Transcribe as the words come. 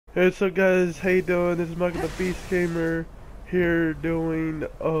Hey, so guys, how you doing? This is Michael the Beast Gamer here doing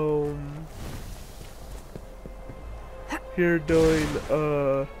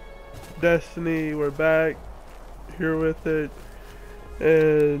Destiny. We're back here with it,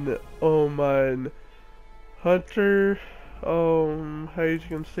 and my Hunter. As you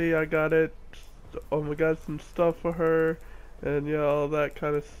can see, I got it. I got some stuff for her, and yeah, all that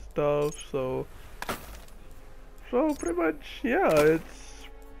kind of stuff. So pretty much, yeah, it's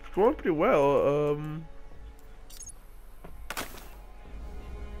going pretty well.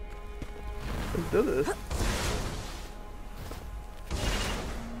 Let's do this.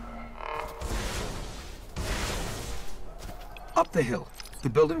 Up the hill. The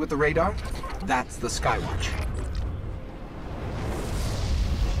building with the radar? That's the Skywatch.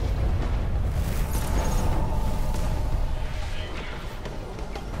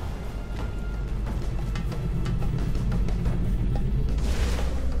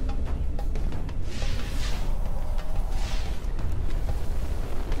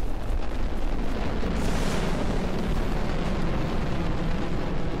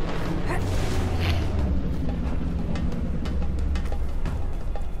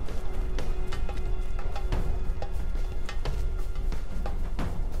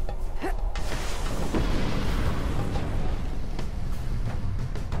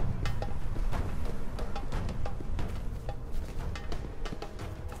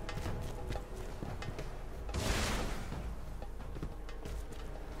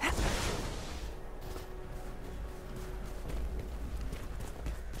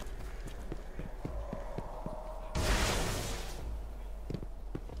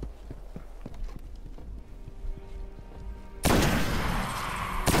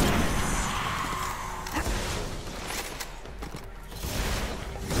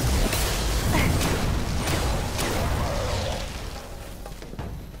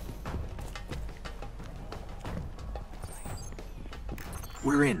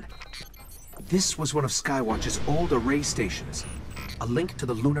 We're in. This was one of Skywatch's old array stations. A link to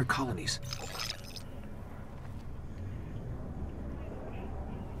the lunar colonies.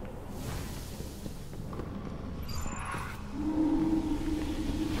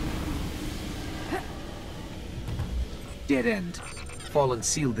 Dead end. Fallen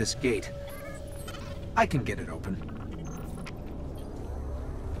sealed this gate. I can get it open.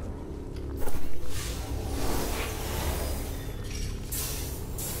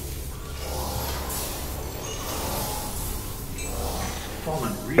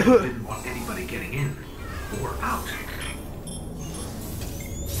 Fallen really didn't want anybody getting in or out.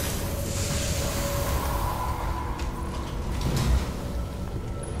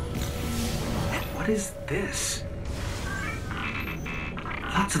 What is this?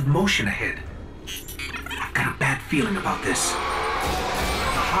 Lots of motion ahead. I've got a bad feeling about this. The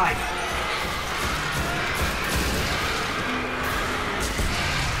hive.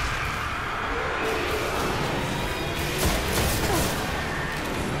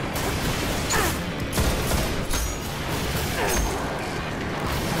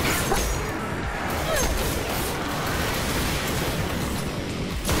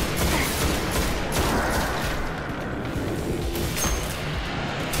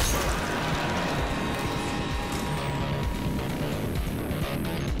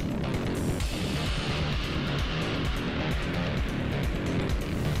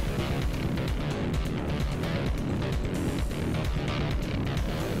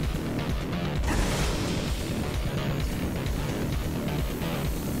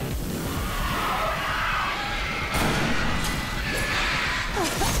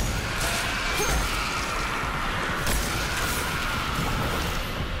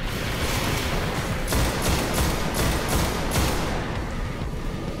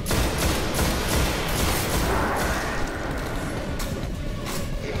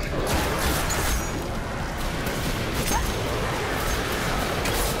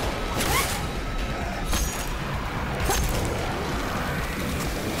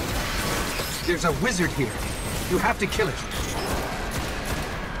 There's a wizard here. You have to kill it.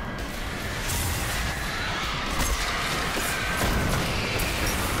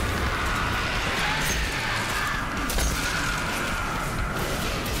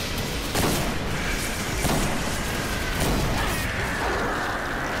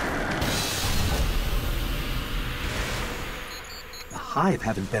 The Hive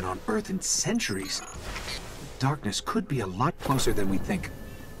haven't been on Earth in centuries. Darkness could be a lot closer than we think.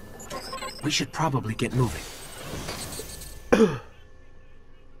 We should probably get moving.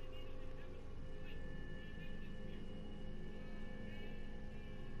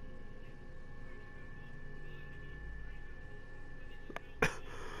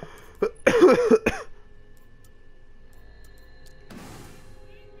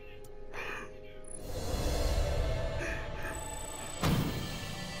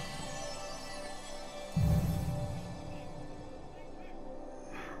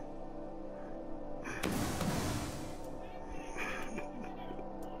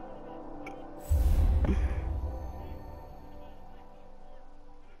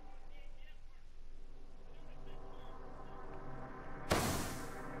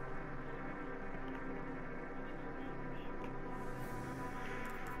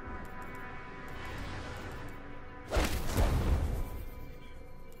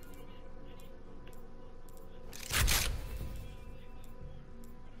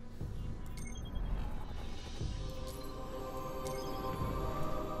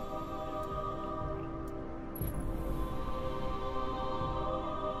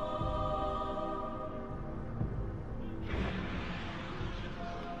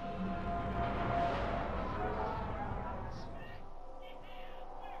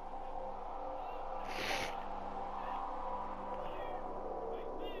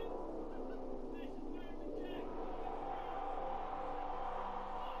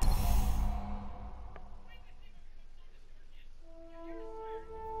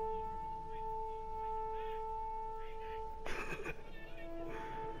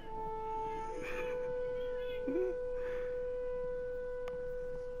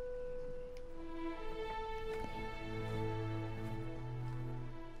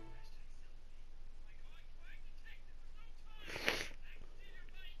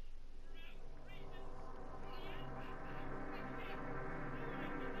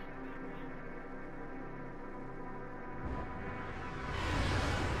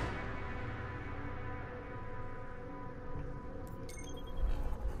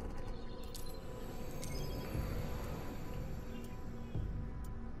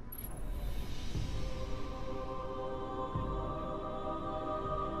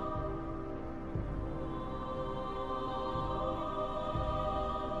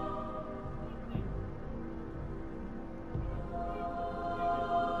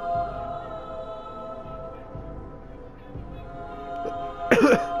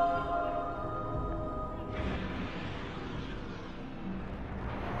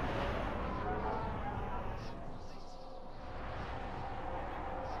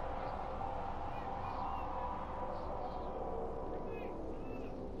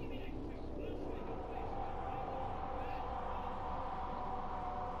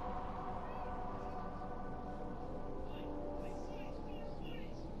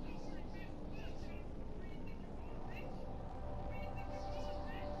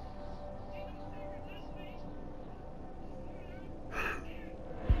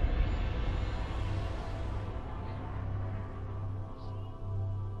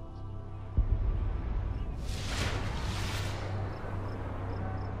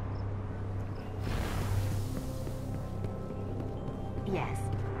 Yes.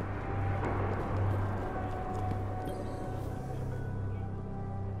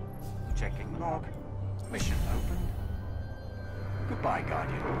 Checking log. Mission opened. Goodbye,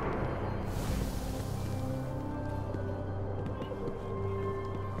 Guardian.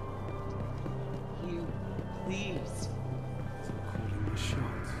 You, please. Calling the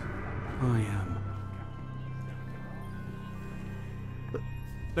shots. I am.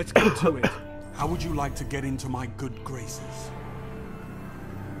 Let's get to it. How would you like to get into my good graces?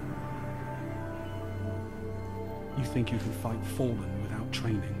 You think you can fight Fallen without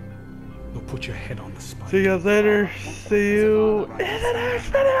training? You'll put your head on the spike. See you guys later. See you in the next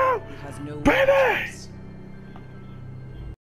video. He has no Baby! weapons.